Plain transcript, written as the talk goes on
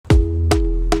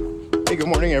Hey, good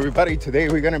morning everybody. Today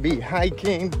we're gonna be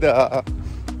hiking the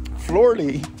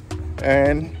Florli,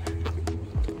 and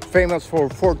famous for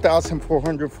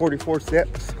 4,444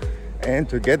 steps. And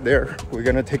to get there, we're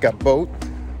gonna take a boat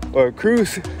or a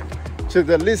cruise to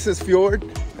the Lysefjord,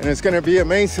 and it's gonna be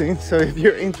amazing. So if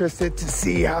you're interested to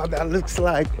see how that looks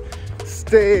like,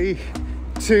 stay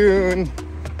tuned,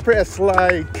 press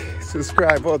like,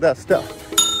 subscribe, all that stuff,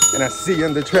 and I'll see you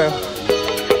on the trail.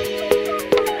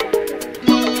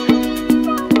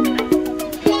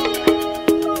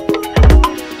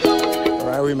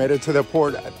 We made it to the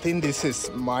port. I think this is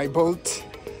my boat.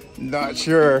 Not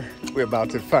sure. We're about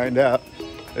to find out.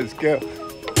 Let's go.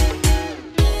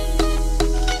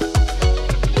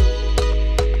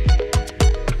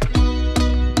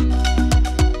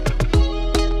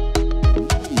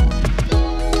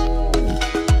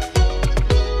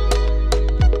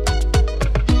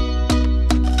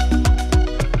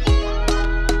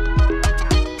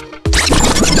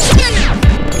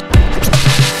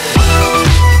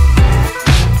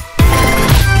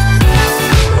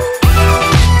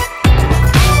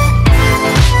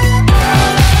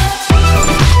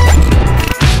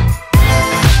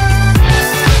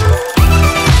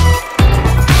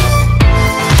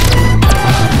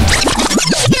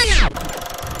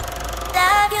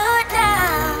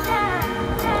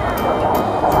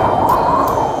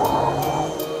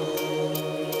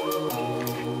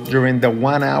 During the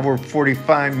 1 hour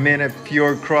 45-minute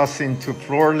fjord crossing to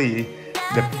Florli,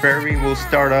 the ferry will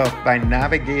start off by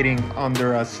navigating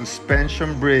under a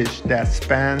suspension bridge that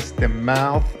spans the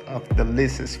mouth of the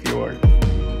Lysefjord.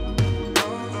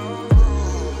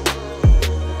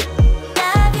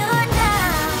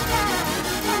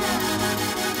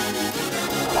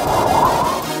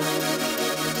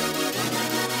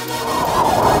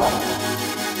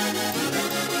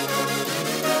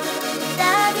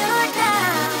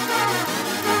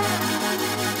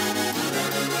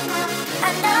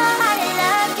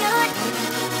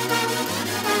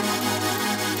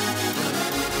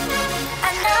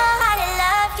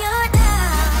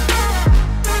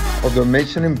 Although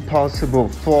Mission Impossible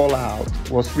Fallout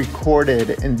was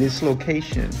recorded in this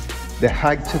location, the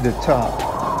hike to the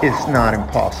top is not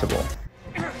impossible.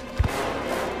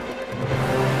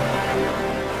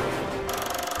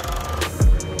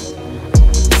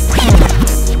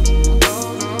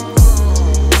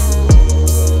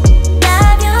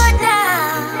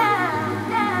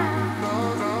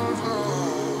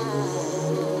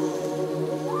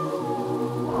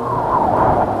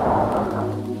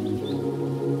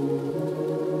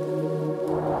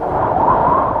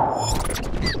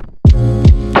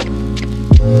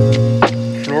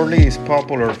 Florli is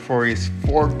popular for its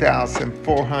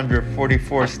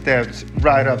 4,444 steps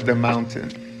right up the mountain,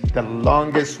 the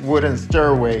longest wooden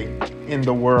stairway in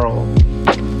the world.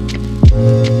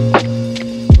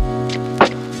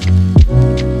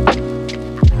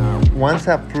 Once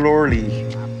at Florli,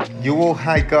 you will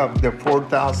hike up the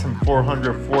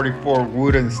 4,444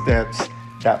 wooden steps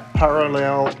that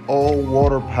parallel all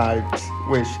water pipes,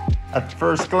 which at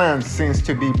first glance seems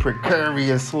to be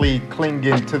precariously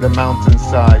clinging to the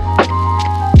mountainside.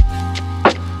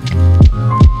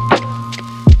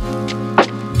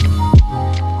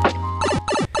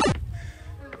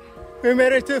 We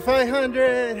made it to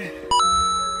 500,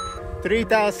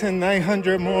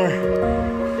 3,900 more.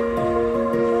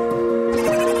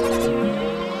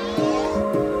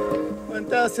 One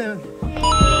thousand.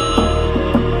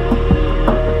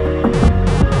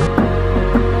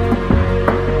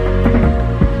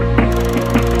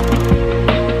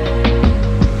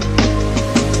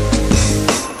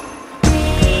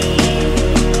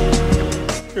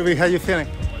 Ruby, how you feeling?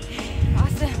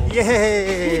 Awesome.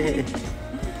 Yay!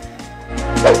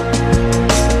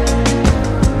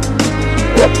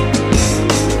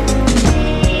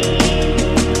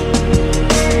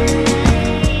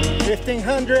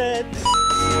 $1,500.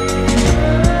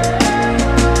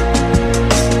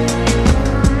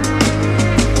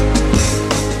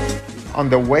 On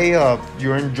the way up,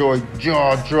 you enjoy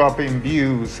jaw-dropping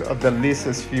views of the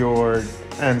Lysefjord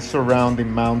and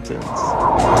surrounding mountains.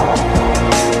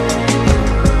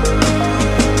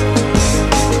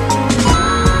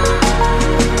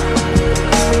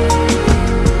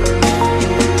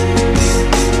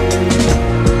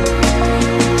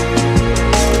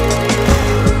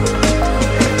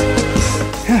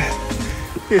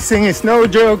 This thing is no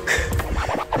joke.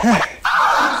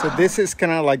 So this is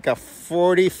kind of like a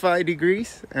 45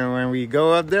 degrees, and when we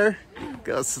go up there, it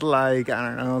goes like, I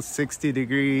don't know, 60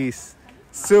 degrees.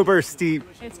 Super steep.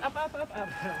 It's up, up, up, up.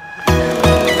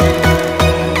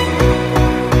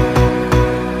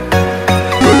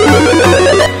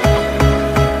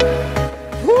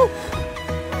 Woo!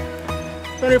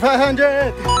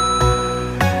 7,500.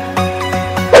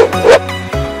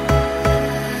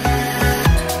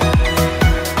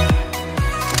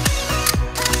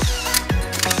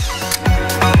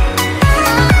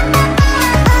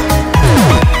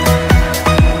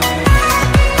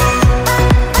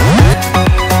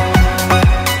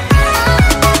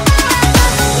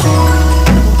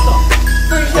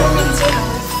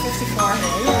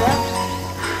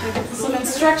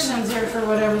 Instructions here for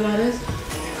whatever that is.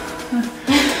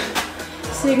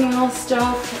 Signal,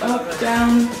 stop, up,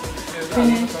 down,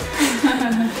 finish.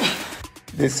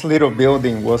 This little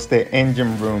building was the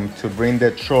engine room to bring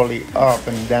the trolley up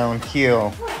and down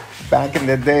hill back in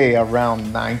the day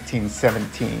around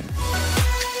 1917.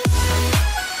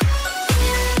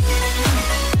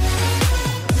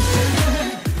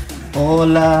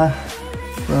 Hola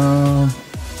from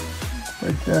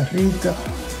Puerto Rico.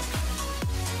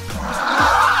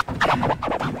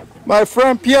 My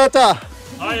friend Piotr.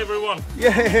 Hi everyone.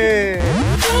 Yay!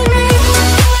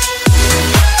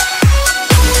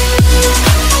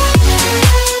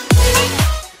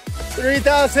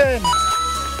 $3,000.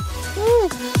 Woo.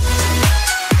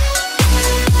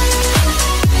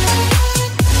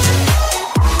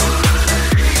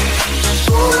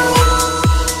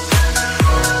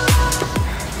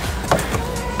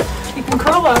 You can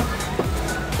curl up.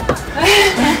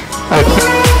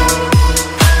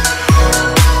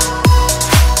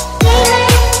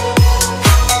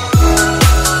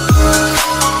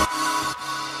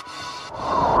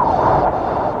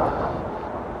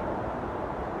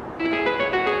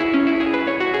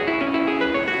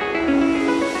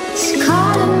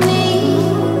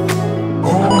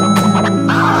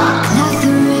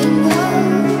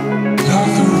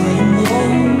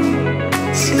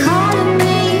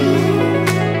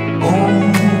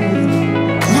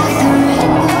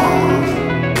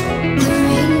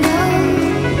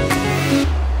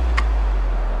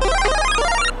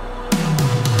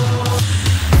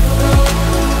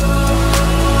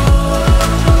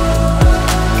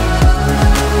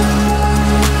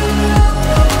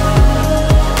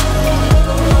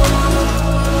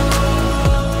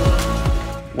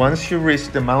 Once you reach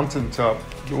the mountaintop,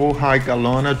 you will hike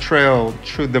along a trail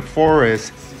through the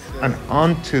forest and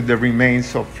onto the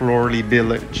remains of Florli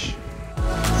village.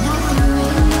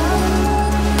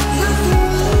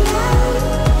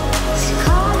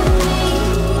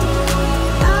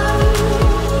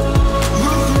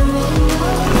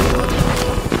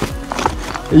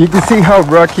 You can see how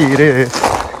rocky it is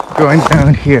going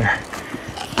down here.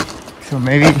 So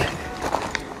maybe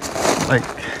like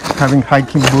having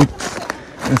hiking boots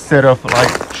instead of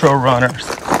like trail runners,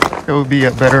 it would be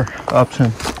a better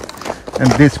option in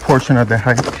this portion of the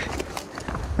hike.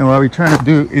 And what we're trying to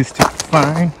do is to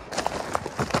find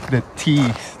the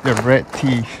teeth, the red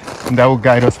teeth, and that will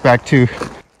guide us back to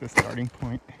the starting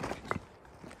point.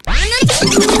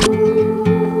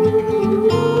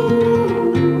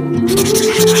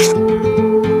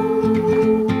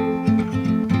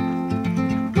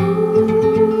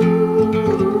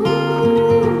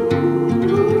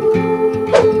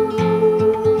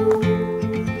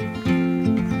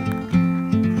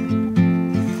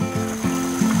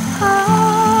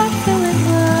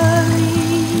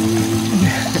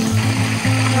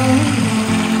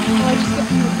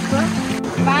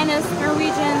 Finest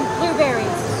Norwegian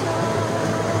blueberries.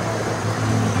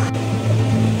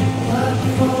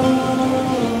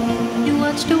 You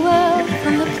watch the world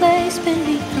from the place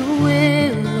beneath the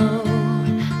willow,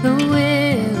 the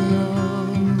willow.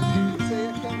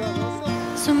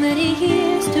 So many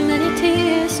years, too many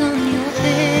tears on your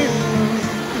pillow,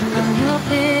 on your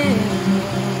pillow.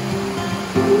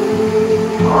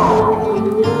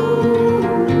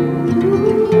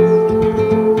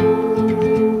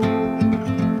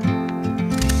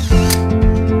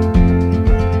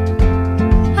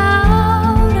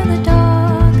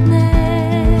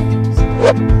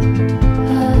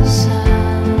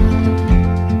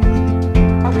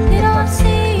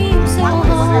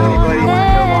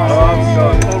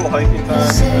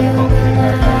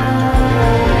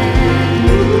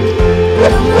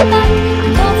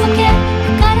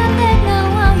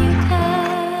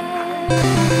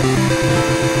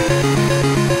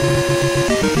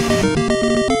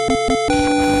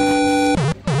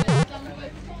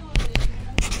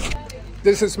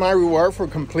 This is my reward for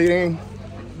completing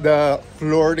the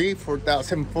Florli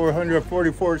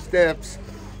 4,444 steps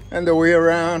and the way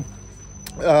around.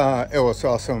 It was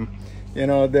awesome. You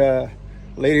know, the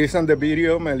ladies on the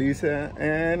video, Melissa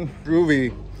and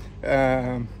Ruby,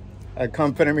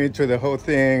 accompanied me to the whole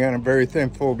thing, and I'm very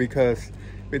thankful because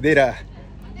we did a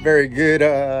very good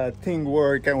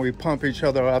teamwork and we pump each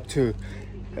other up to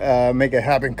make it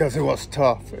happen, because it was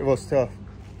tough. It was tough.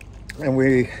 And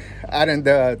we added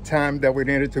the time that we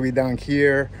needed to be down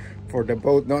here for the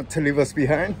boat not to leave us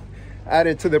behind,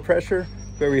 added to the pressure.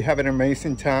 But we have an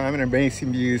amazing time and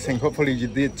amazing views, and hopefully you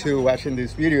did too watching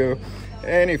this video.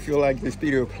 And if you like this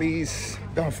video, please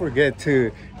don't forget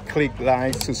to click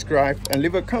like, subscribe, and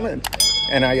leave a comment.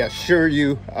 And I assure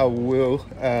you I will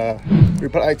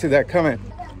reply to that comment.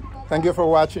 Thank you for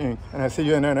watching, and I'll see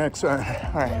you in the next one.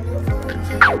 Bye.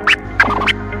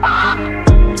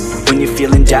 When you're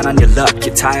feeling down on your luck,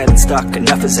 you're tired and stuck,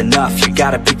 enough is enough. You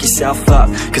gotta pick yourself up,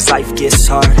 cause life gets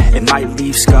hard. It might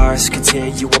leave scars, could tear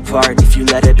you apart if you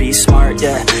let it be smart,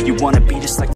 yeah. You wanna be just like